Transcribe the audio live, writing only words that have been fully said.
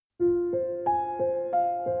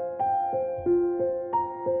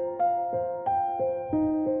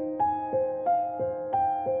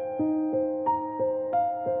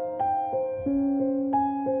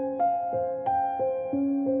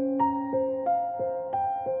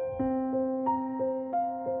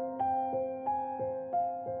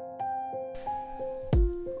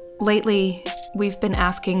Lately, we've been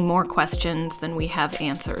asking more questions than we have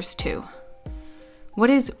answers to.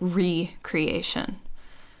 What is recreation?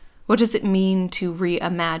 What does it mean to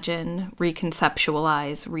reimagine,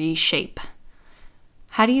 reconceptualize, reshape?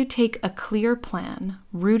 How do you take a clear plan,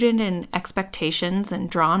 rooted in expectations and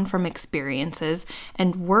drawn from experiences,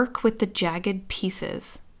 and work with the jagged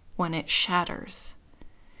pieces when it shatters?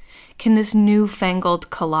 Can this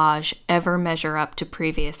newfangled collage ever measure up to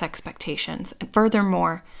previous expectations? And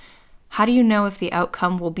furthermore, how do you know if the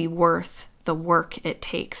outcome will be worth the work it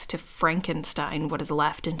takes to Frankenstein what is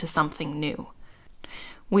left into something new?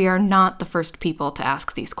 We are not the first people to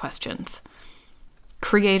ask these questions.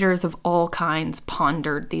 Creators of all kinds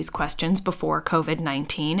pondered these questions before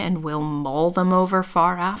COVID-19 and will mull them over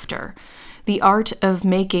far after. The art of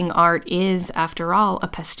making art is, after all, a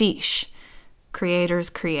pastiche. Creators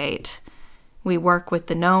create. We work with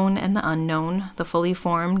the known and the unknown, the fully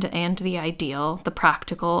formed and the ideal, the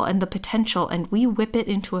practical and the potential, and we whip it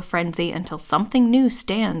into a frenzy until something new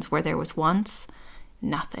stands where there was once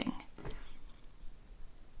nothing.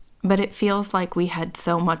 But it feels like we had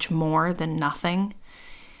so much more than nothing.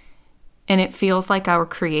 And it feels like our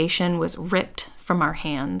creation was ripped from our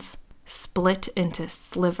hands, split into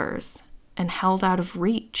slivers, and held out of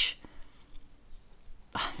reach.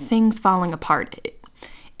 Things falling apart.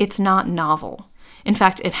 It's not novel. In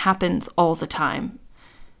fact, it happens all the time.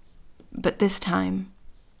 But this time,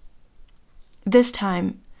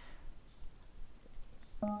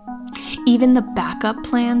 even the backup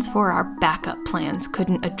plans for our backup plans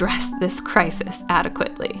couldn't address this crisis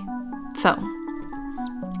adequately. So,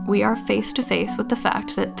 we are face to face with the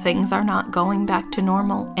fact that things are not going back to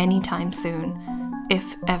normal anytime soon,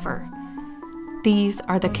 if ever. These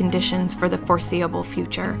are the conditions for the foreseeable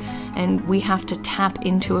future, and we have to tap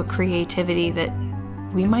into a creativity that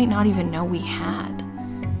we might not even know we had.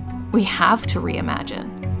 We have to reimagine.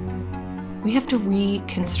 We have to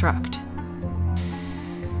reconstruct.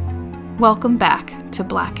 Welcome back to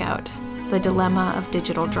Blackout, the dilemma of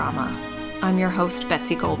digital drama. I'm your host,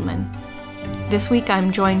 Betsy Goldman. This week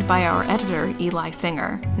I'm joined by our editor, Eli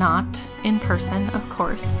Singer, not in person, of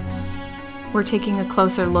course. We're taking a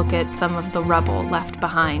closer look at some of the rubble left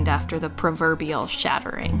behind after the proverbial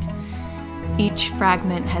shattering. Each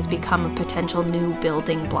fragment has become a potential new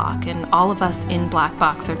building block, and all of us in Black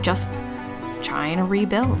Box are just trying to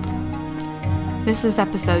rebuild. This is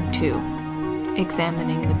episode 2,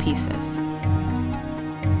 Examining the Pieces.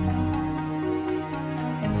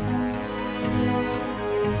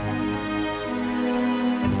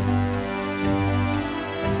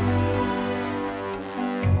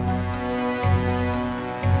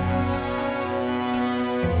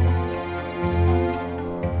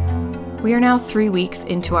 We are now 3 weeks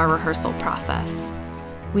into our rehearsal process.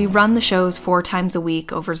 We run the shows 4 times a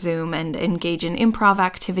week over Zoom and engage in improv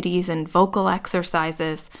activities and vocal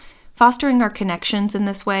exercises. Fostering our connections in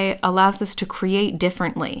this way allows us to create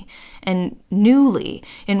differently and newly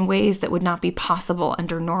in ways that would not be possible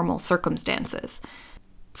under normal circumstances.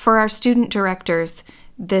 For our student directors,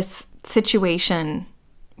 this situation,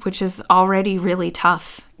 which is already really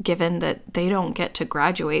tough given that they don't get to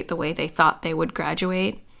graduate the way they thought they would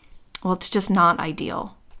graduate, well, it's just not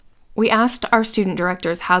ideal. We asked our student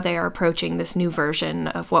directors how they are approaching this new version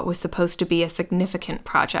of what was supposed to be a significant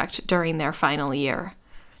project during their final year.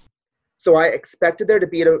 So I expected there to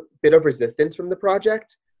be a bit of resistance from the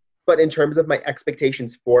project, but in terms of my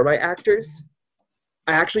expectations for my actors,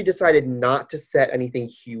 I actually decided not to set anything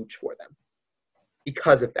huge for them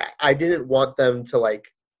because of that. I didn't want them to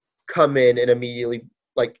come in and immediately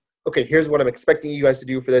okay, here's what I'm expecting you guys to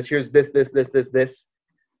do for this. Here's this.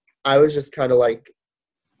 I was just kind of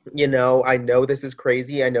I know this is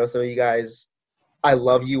crazy. I know some of you guys, I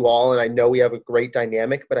love you all, and I know we have a great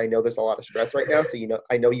dynamic, but I know there's a lot of stress right now. So,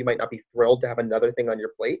 I know you might not be thrilled to have another thing on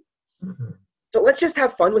your plate. Mm-hmm. So let's just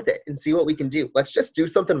have fun with it and see what we can do. Let's just do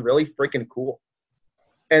something really freaking cool.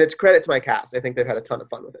 And it's credit to my cast. I think they've had a ton of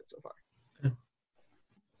fun with it so far.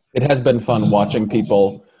 It has been fun watching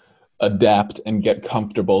people adapt and get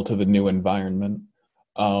comfortable to the new environment.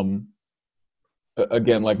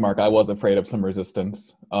 Again, like Mark, I was afraid of some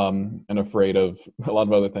resistance and afraid of a lot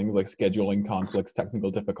of other things like scheduling conflicts,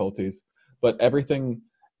 technical difficulties. But everything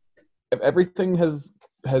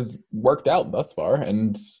has worked out thus far,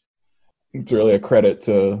 and it's really a credit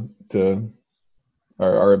to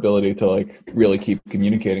our ability to really keep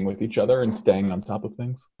communicating with each other and staying on top of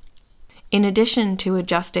things. In addition to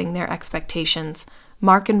adjusting their expectations,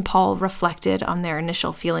 Mark and Paul reflected on their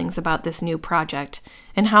initial feelings about this new project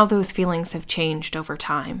and how those feelings have changed over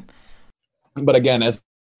time. But again, as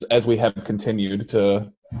we have continued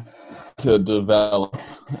to to develop,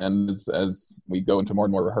 and as we go into more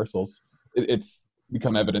and more rehearsals, it's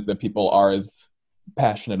become evident that people are as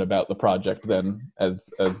passionate about the project than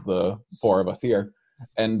as the four of us here,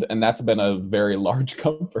 and that's been a very large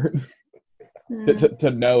comfort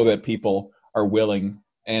to know that people are willing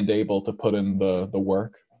and able to put in the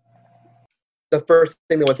work. The first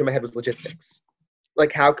thing that went through my head was logistics.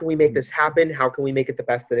 Like, how can we make this happen? How can we make it the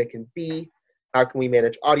best that it can be? How can we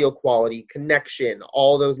manage audio quality, connection,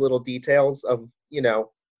 all those little details of,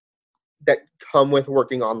 that come with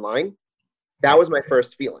working online? That was my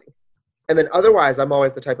first feeling. And then otherwise, I'm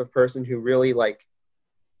always the type of person who really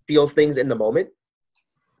feels things in the moment.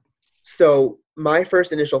 So my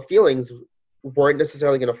first initial feelings weren't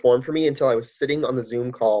necessarily going to form for me until I was sitting on the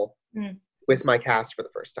Zoom call with my cast for the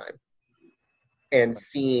first time and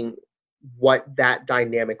seeing what that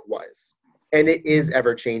dynamic was. And it is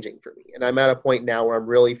ever changing for me. And I'm at a point now where I'm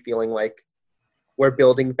really feeling like we're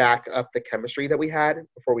building back up the chemistry that we had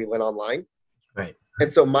before we went online. Right.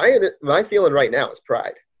 And so my feeling right now is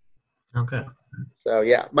pride. Okay. So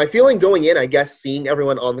yeah, my feeling going in, I guess, seeing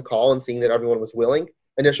everyone on the call and seeing that everyone was willing,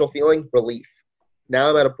 initial feeling, relief. Now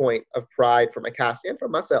I'm at a point of pride for my cast and for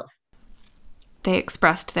myself. They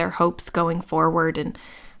expressed their hopes going forward and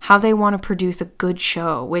how they want to produce a good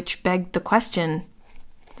show, which begged the question,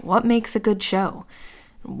 what makes a good show?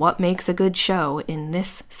 What makes a good show in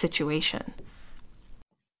this situation?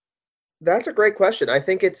 That's a great question. I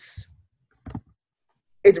think it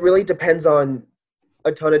really depends on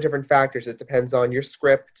a ton of different factors. It depends on your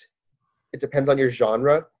script. It depends on your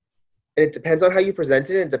genre. And it depends on how you present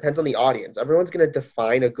it, and it depends on the audience. Everyone's going to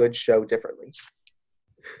define a good show differently.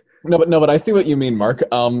 No, but I see what you mean, Mark.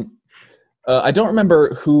 I don't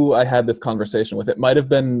remember who I had this conversation with. It might have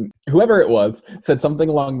been whoever it was said something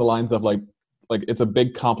along the lines of like it's a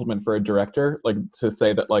big compliment for a director, to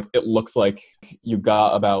say that it looks like you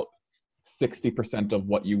got about 60% of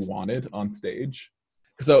what you wanted on stage.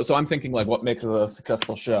 So I'm thinking what makes a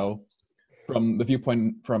successful show from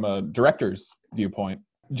a director's viewpoint,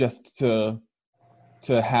 just to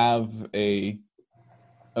have a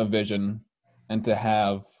vision and to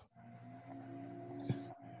have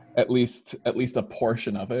at least a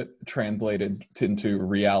portion of it translated into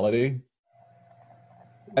reality.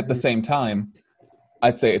 At the same time,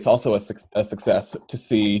 I'd say it's also a success to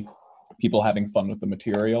see people having fun with the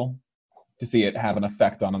material, to see it have an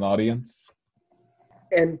effect on an audience.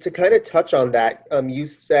 And to kind of touch on that, you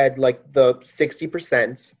said the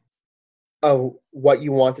 60% of what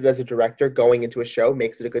you wanted as a director going into a show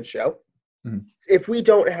makes it a good show. Mm-hmm. If we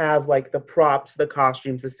don't have the props, the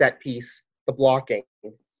costumes, the set piece, the blocking,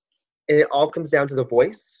 and it all comes down to the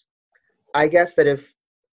voice, I guess that if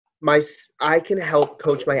I can help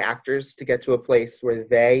coach my actors to get to a place where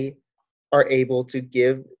they are able to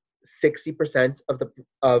give 60% of the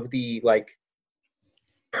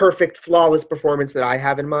perfect, flawless performance that I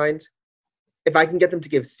have in mind. If I can get them to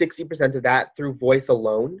give 60% of that through voice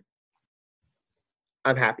alone,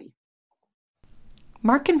 I'm happy.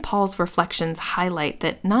 Mark and Paul's reflections highlight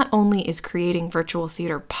that not only is creating virtual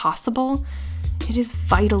theater possible, it is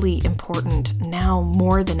vitally important now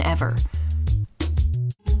more than ever.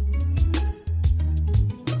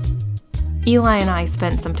 Eli and I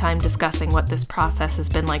spent some time discussing what this process has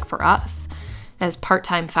been like for us. As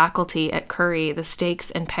part-time faculty at Curry, the stakes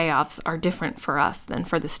and payoffs are different for us than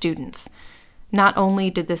for the students. Not only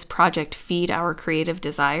did this project feed our creative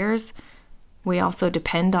desires, we also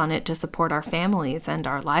depend on it to support our families and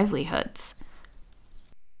our livelihoods.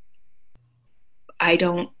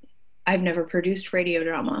 I've never produced radio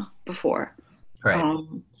drama before. Right.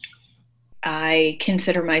 I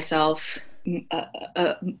consider myself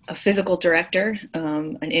a physical director,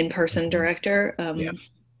 an in-person director.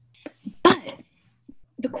 But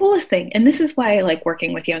the coolest thing, and this is why I like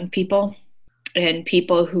working with young people and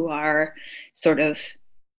people who are sort of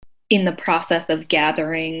in the process of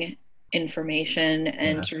gathering information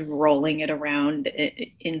and sort of rolling it around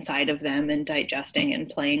inside of them and digesting and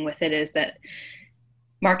playing with it, is that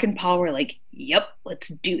Mark and Paul were like, yep, let's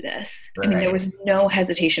do this. Right. I mean, there was no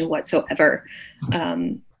hesitation whatsoever.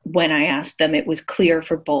 When I asked them, it was clear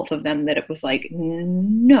for both of them that it was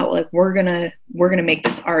no, we're gonna make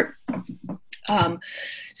this art.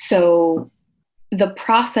 So the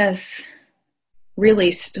process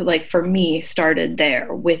really, for me, started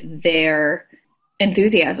there with their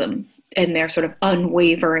enthusiasm and their sort of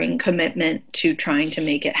unwavering commitment to trying to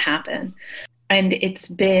make it happen. And it's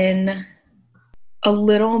been a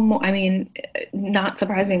little more, not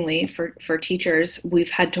surprisingly for teachers, we've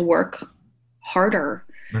had to work harder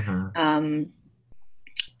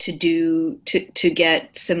to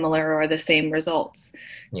get similar or the same results.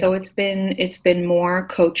 So it's been more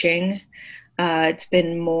coaching. It's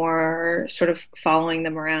been more sort of following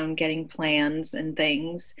them around, getting plans and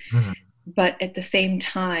things. But at the same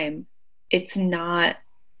time, it's not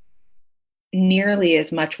nearly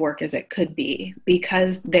as much work as it could be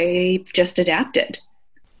because they've just adapted.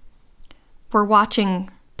 We're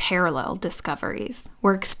watching parallel discoveries.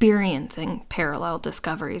 We're experiencing parallel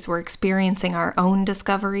discoveries. We're experiencing our own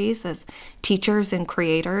discoveries as teachers and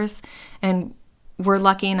creators, and we're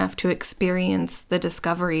lucky enough to experience the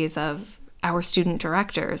discoveries of our student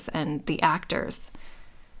directors and the actors.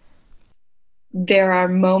 There are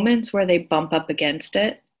moments where they bump up against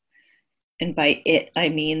it. And by it, I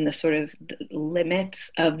mean the sort of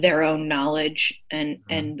limits of their own knowledge and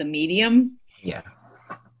the medium. Yeah.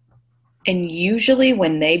 And usually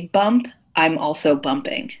when they bump, I'm also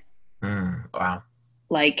bumping. Wow.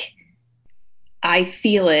 Like, I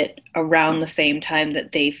feel it around the same time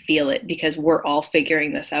that they feel it because we're all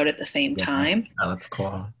figuring this out at the same time. Oh, that's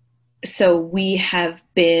cool. So we have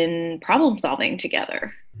been problem solving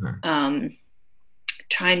together,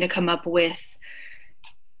 trying to come up with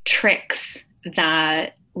tricks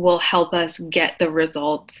that will help us get the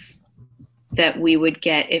results that we would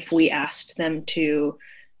get if we asked them to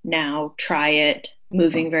now try it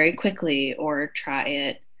moving very quickly, or try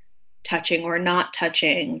it touching or not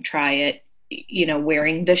touching, try it,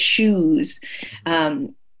 wearing the shoes.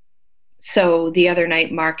 So the other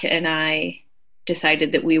night, Mark and I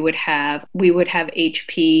decided that we would have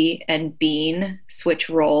HP and Bean switch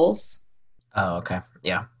roles. Oh, okay.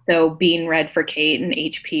 Yeah. So Bean read for Kate and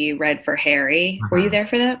HP read for Harry. Were you there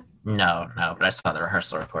for that? No, but I saw the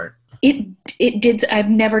rehearsal report. It did. I've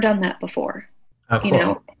never done that before. Oh,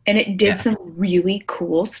 cool. And it did some really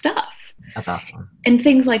cool stuff. That's awesome. And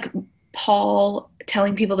things like Paul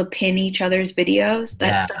telling people to pin each other's videos.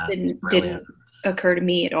 That stuff didn't occur to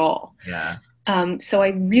me at all. Yeah. So I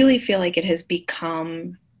really feel like it has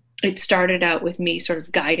become, it started out with me sort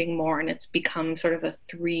of guiding more, and it's become sort of a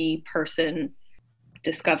 3-person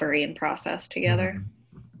discovery and process together.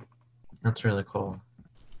 That's really cool.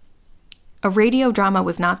 A radio drama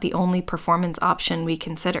was not the only performance option we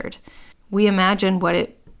considered. We imagined what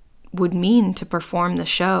it would mean to perform the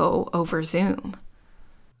show over Zoom.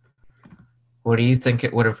 What do you think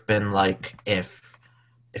it would have been like if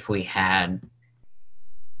we had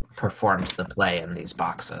performed the play in these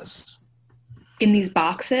boxes? In these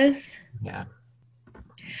boxes? Yeah.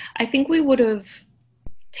 I think we would have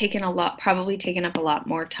probably taken up a lot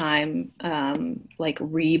more time, like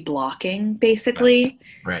reblocking, basically.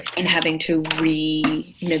 Right. And having to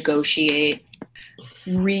renegotiate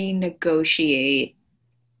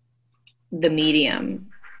the medium.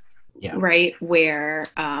 Yeah. Right? Where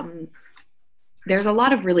there's a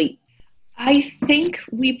lot of really, I think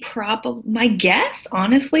my guess,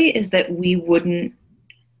 honestly, is that we wouldn't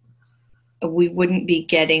be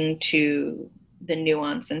getting to the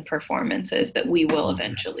nuance and performances that we will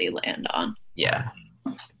eventually land on. Yeah.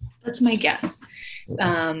 That's my guess.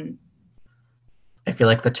 Yeah. I feel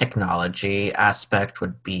like the technology aspect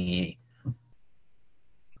would be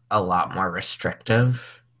a lot more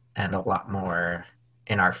restrictive and a lot more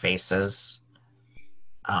in our faces.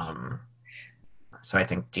 So I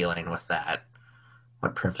think dealing with that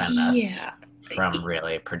would prevent us from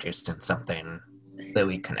really producing something that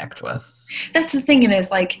we connect with. That's the thing, and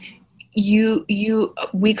it's like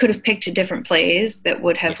we could have picked different plays that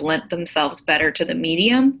would have lent themselves better to the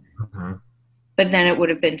medium, but then it would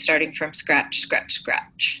have been starting from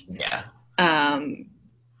scratch. Yeah.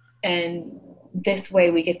 And this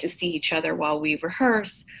way we get to see each other while we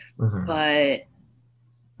rehearse, but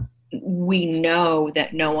we know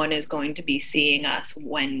that no one is going to be seeing us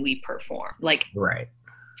when we perform, like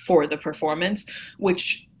for the performance,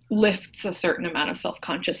 which lifts a certain amount of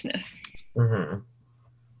self-consciousness.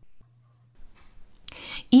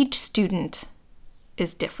 Each student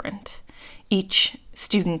is different. Each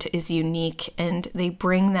student is unique, and they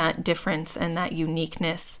bring that difference and that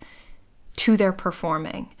uniqueness to their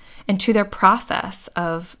performing and to their process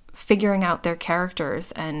of figuring out their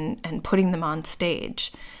characters and putting them on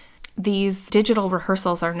stage. These digital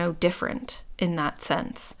rehearsals are no different in that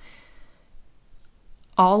sense.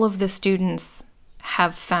 All of the students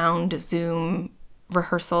have found Zoom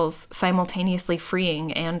rehearsals simultaneously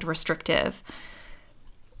freeing and restrictive.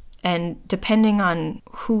 And depending on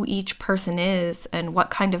who each person is and what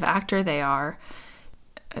kind of actor they are,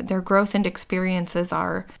 their growth and experiences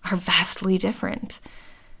are vastly different.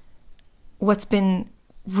 What's been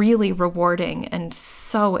really rewarding and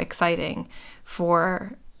so exciting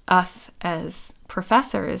for us as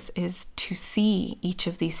professors is to see each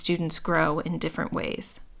of these students grow in different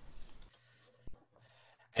ways.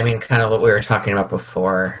 I mean, kind of what we were talking about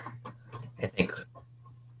before. I think,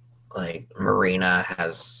 like, Marina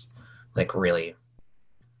has, like, really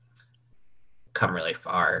come really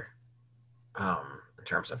far in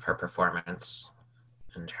terms of her performance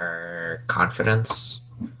and her confidence.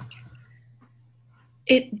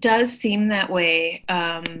 It does seem that way,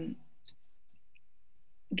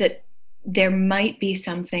 that there might be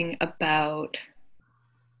something about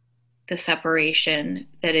the separation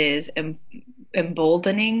that is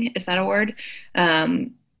emboldening. Is that a word?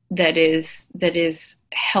 That is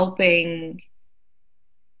helping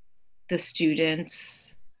the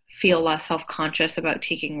students feel less self-conscious about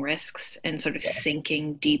taking risks and sort of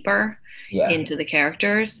sinking deeper into the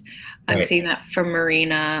characters. I'm Right. seeing that from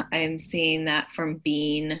Marina. I'm seeing that from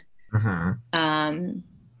Bean.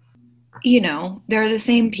 You know, they're the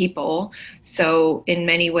same people, so in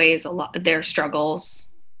many ways, a lot their struggles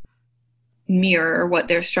mirror what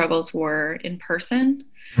their struggles were in person.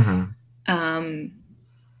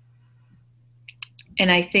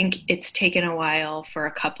 And I think it's taken a while for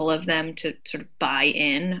a couple of them to sort of buy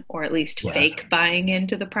in, or at least fake buying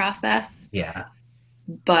into the process. Yeah.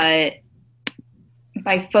 But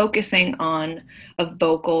by focusing on a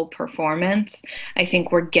vocal performance, I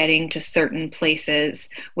think we're getting to certain places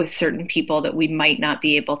with certain people that we might not have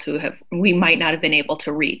been able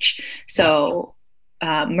to reach. So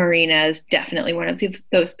Marina is definitely one of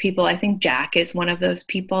those people. I think Jack is one of those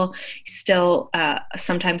people. Still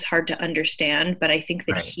sometimes hard to understand, but I think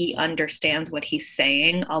that he understands what he's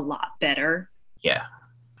saying a lot better. Yeah.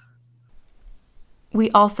 We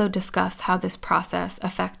also discuss how this process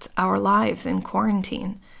affects our lives in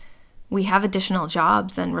quarantine. We have additional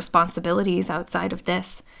jobs and responsibilities outside of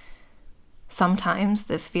this. Sometimes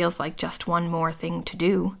this feels like just one more thing to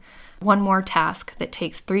do, one more task that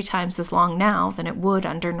takes 3 times as long now than it would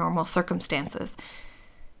under normal circumstances.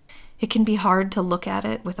 It can be hard to look at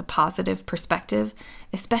it with a positive perspective,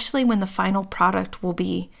 especially when the final product will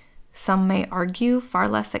be, some may argue, far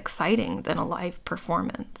less exciting than a live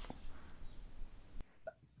performance.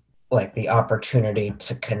 Like, the opportunity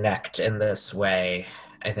to connect in this way,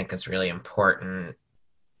 I think, is really important.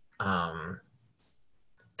 And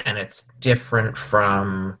it's different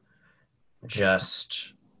from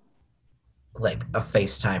just like a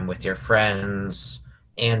FaceTime with your friends,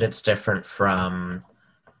 and it's different from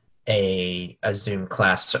a Zoom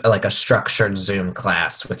class, like a structured Zoom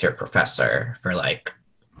class with your professor, for like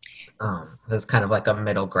there's kind of like a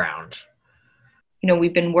middle ground. You know,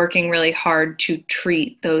 we've been working really hard to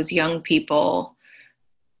treat those young people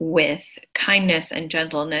with kindness and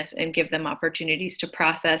gentleness and give them opportunities to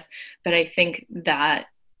process. But I think that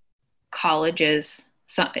colleges,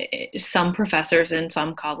 some professors in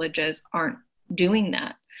some colleges aren't doing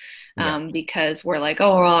that because we're like,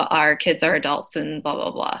 oh, well, our kids are adults and blah,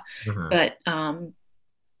 blah, blah. But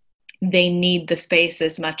they need the space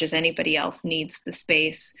as much as anybody else needs the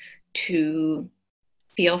space to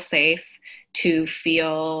feel safe, to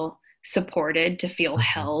feel supported, to feel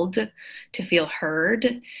held, to feel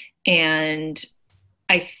heard. And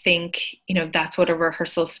I think, you know, that's what a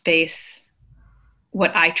rehearsal space,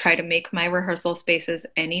 what I try to make my rehearsal spaces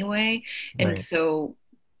anyway. And so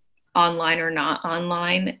online or not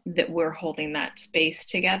online, that we're holding that space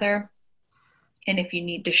together. And if you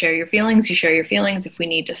need to share your feelings, you share your feelings. If we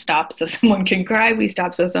need to stop so someone can cry, we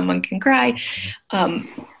stop so someone can cry.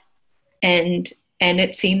 And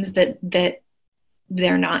it seems that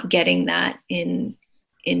they're not getting that in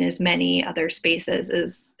as many other spaces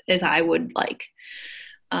as I would like.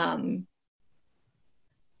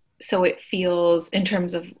 So it feels, in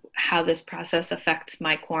terms of how this process affects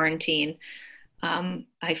my quarantine,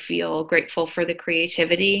 I feel grateful for the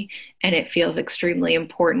creativity, and it feels extremely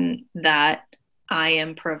important that I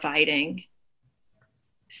am providing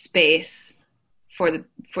space for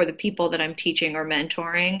the people that I'm teaching or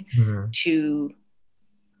mentoring to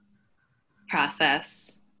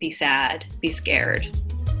process, be sad, be scared,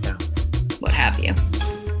 what have you.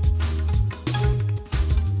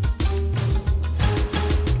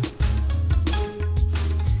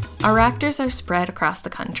 Our actors are spread across the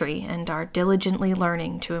country and are diligently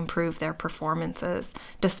learning to improve their performances,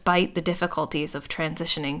 despite the difficulties of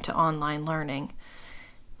transitioning to online learning.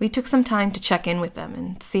 We took some time to check in with them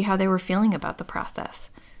and see how they were feeling about the process.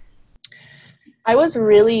 I was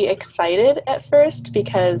really excited at first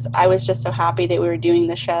because I was just so happy that we were doing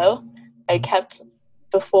the show. I kept,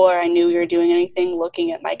 before I knew we were doing anything,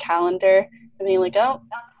 looking at my calendar and being like, oh,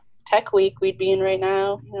 Tech Week we'd be in right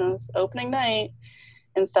now, you know, it's opening night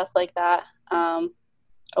and stuff like that,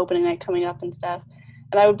 opening night coming up and stuff.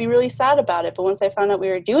 And I would be really sad about it. But once I found out we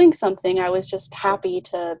were doing something, I was just happy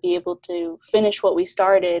to be able to finish what we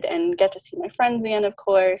started and get to see my friends again, of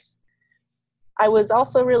course. I was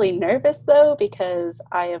also really nervous, though, because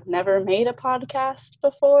I have never made a podcast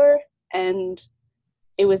before. And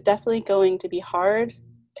it was definitely going to be hard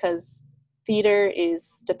because theater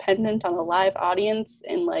is dependent on a live audience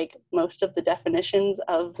in like most of the definitions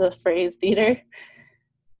of the phrase theater.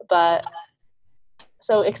 But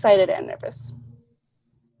so excited and nervous.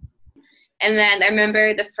 And then I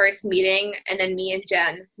remember the first meeting, and then me and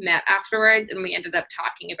Jen met afterwards, and we ended up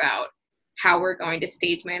talking about how we're going to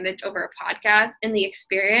stage manage over a podcast. And the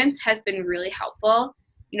experience has been really helpful.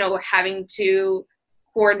 You know, we're having to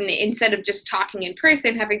coordinate, instead of just talking in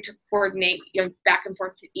person, having to coordinate, you know, back and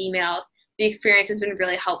forth to emails. The experience has been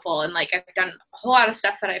really helpful. And like, I've done a whole lot of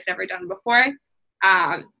stuff that I've never done before.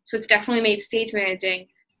 So it's definitely made stage managing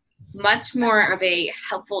much more of a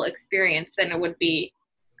helpful experience than it would be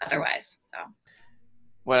otherwise. So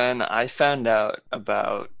when I found out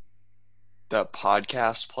about the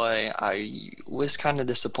podcast play, I was kind of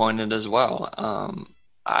disappointed as well.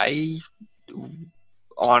 I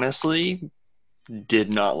honestly did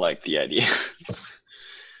not like the idea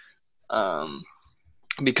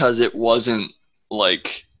because it wasn't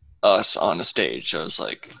like us on a stage. I was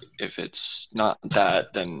like, if it's not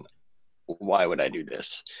that, then why would I do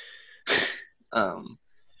this?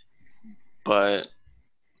 But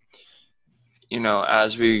you know,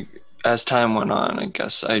 as time went on, I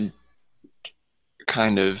guess I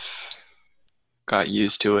kind of got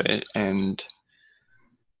used to it, and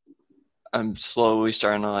I'm slowly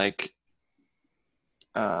starting to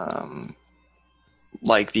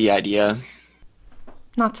like the idea.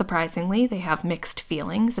 Not surprisingly, they have mixed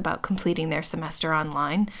feelings about completing their semester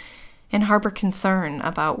online and harbor concern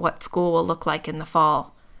about what school will look like in the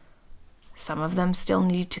fall. Some of them still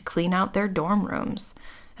need to clean out their dorm rooms,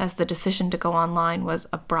 as the decision to go online was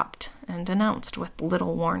abrupt and announced with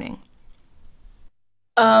little warning.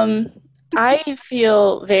 I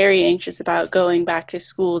feel very anxious about going back to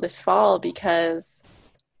school this fall because,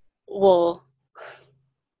 well,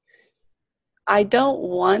 I don't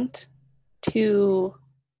want to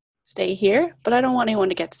stay here, but I don't want anyone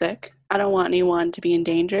to get sick. I don't want anyone to be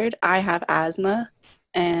endangered. I have asthma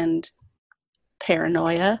and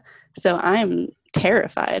paranoia, so I'm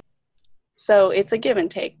terrified. So it's a give and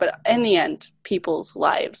take, but in the end, people's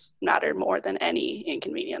lives matter more than any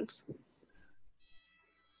inconvenience.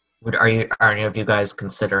 Are any of you guys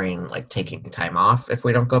considering like taking time off if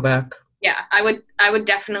we don't go back? yeah, I would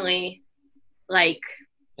definitely like.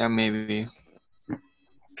 Yeah, maybe.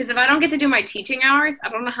 Because if I don't get to do my teaching hours, I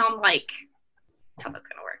don't know how that's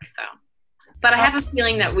gonna work. So, but I have a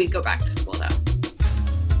feeling that we'd go back to school though.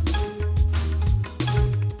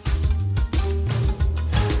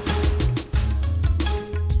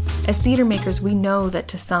 As theater makers, we know that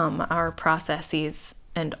to some, our processes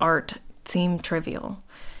and art seem trivial.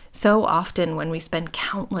 So often when we spend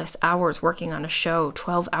countless hours working on a show,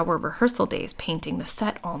 12-hour rehearsal days painting the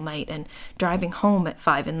set all night and driving home at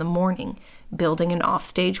 5 a.m, building an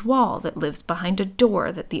offstage wall that lives behind a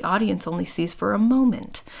door that the audience only sees for a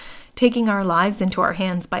moment, taking our lives into our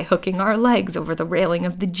hands by hooking our legs over the railing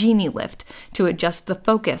of the genie lift to adjust the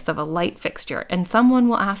focus of a light fixture, and someone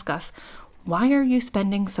will ask us, "Why are you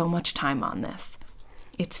spending so much time on this?"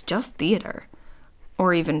 It's just theater.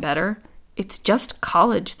 Or even better, it's just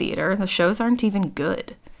college theater. The shows aren't even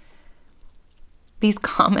good. These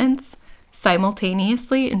comments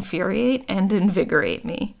simultaneously infuriate and invigorate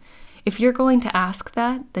me. If you're going to ask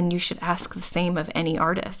that, then you should ask the same of any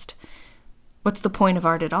artist. What's the point of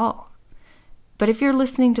art at all? But if you're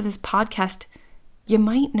listening to this podcast, you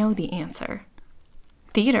might know the answer.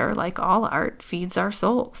 Theater, like all art, feeds our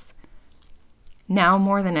souls. Now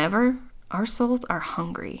more than ever, our souls are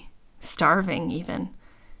hungry, starving even.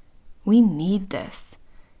 We need this.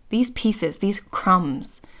 These pieces, these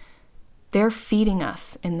crumbs, they're feeding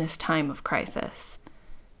us in this time of crisis.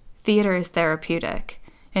 Theater is therapeutic,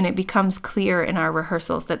 and it becomes clear in our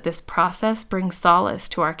rehearsals that this process brings solace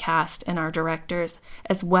to our cast and our directors,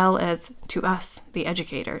 as well as to us, the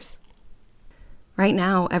educators. Right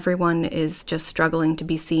now, everyone is just struggling to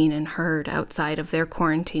be seen and heard outside of their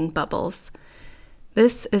quarantine bubbles.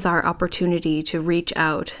 This is our opportunity to reach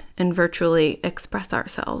out and virtually express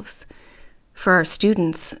ourselves. For our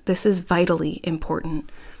students, this is vitally important.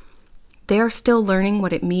 They are still learning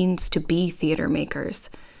what it means to be theater makers.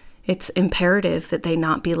 It's imperative that they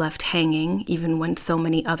not be left hanging even when so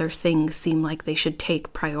many other things seem like they should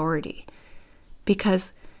take priority.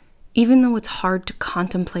 Because even though it's hard to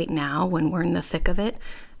contemplate now when we're in the thick of it,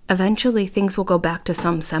 eventually things will go back to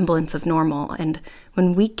some semblance of normal, and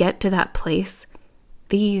when we get to that place,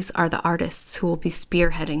 These are the artists who will be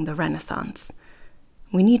spearheading the Renaissance.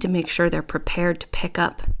 We need to make sure they're prepared to pick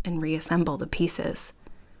up and reassemble the pieces.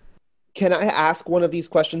 Can I ask one of these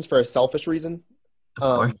questions for a selfish reason?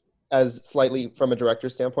 Of course. As slightly from a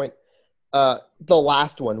director's standpoint. The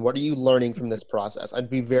last one, what are you learning from this process? I'd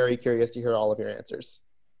be very curious to hear all of your answers.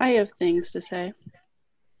 I have things to say.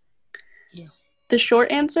 Yeah. The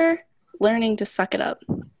short answer, learning to suck it up.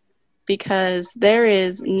 Because there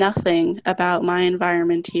is nothing about my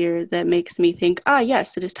environment here that makes me think,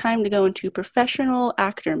 yes, it is time to go into professional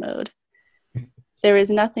actor mode. There is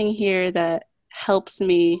nothing here that helps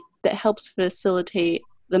facilitate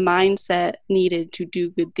the mindset needed to do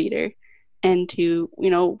good theater and to,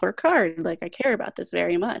 work hard. Like, I care about this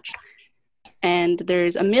very much. And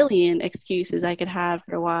there's a million excuses I could have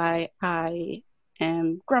for why I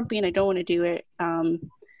am grumpy and I don't want to do it. The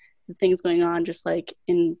things going on, just like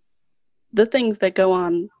in the things that go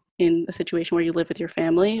on in a situation where you live with your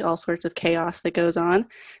family, all sorts of chaos that goes on,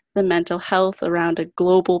 the mental health around a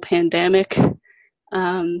global pandemic,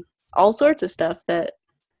 all sorts of stuff that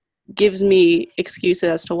gives me excuses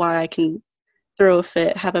as to why I can throw a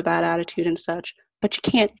fit, have a bad attitude and such. But you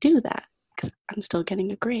can't do that because I'm still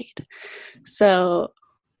getting a grade. So,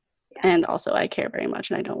 and also I care very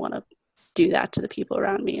much and I don't want to do that to the people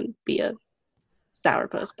around me and be a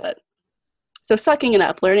sourpuss. But so sucking it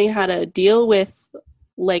up, learning how to deal with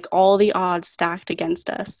like all the odds stacked against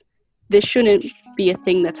us. This shouldn't be a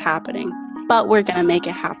thing that's happening, but we're going to make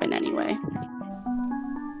it happen anyway.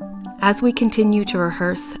 As we continue to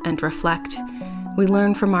rehearse and reflect, we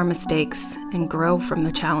learn from our mistakes and grow from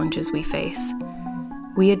the challenges we face.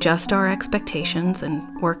 We adjust our expectations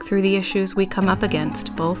and work through the issues we come up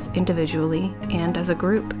against, both individually and as a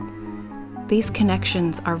group. These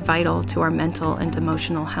connections are vital to our mental and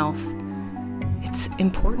emotional health. It's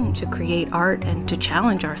important to create art and to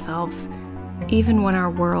challenge ourselves, even when our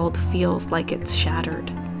world feels like it's shattered.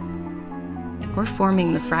 We're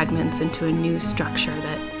forming the fragments into a new structure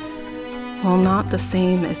that, while not the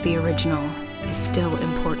same as the original, is still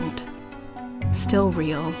important, still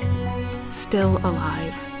real, still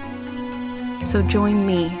alive. So join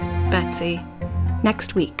me, Betsy,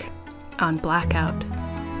 next week on Blackout.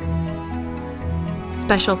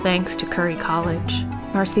 Special thanks to Curry College,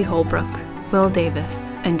 Marcy Holbrook, Will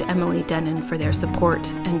Davis, and Emily Denon for their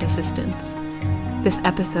support and assistance. This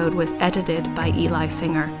episode was edited by Eli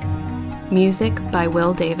Singer. Music by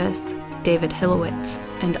Will Davis, David Hillowitz,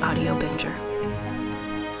 and Audio Binger.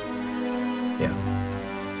 Yeah.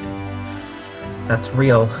 That's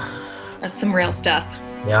real. That's some real stuff.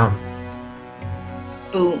 Yeah.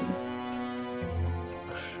 Boom.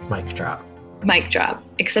 Mic drop. Mic drop.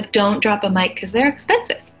 Except don't drop a mic because they're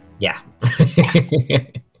expensive. Yeah.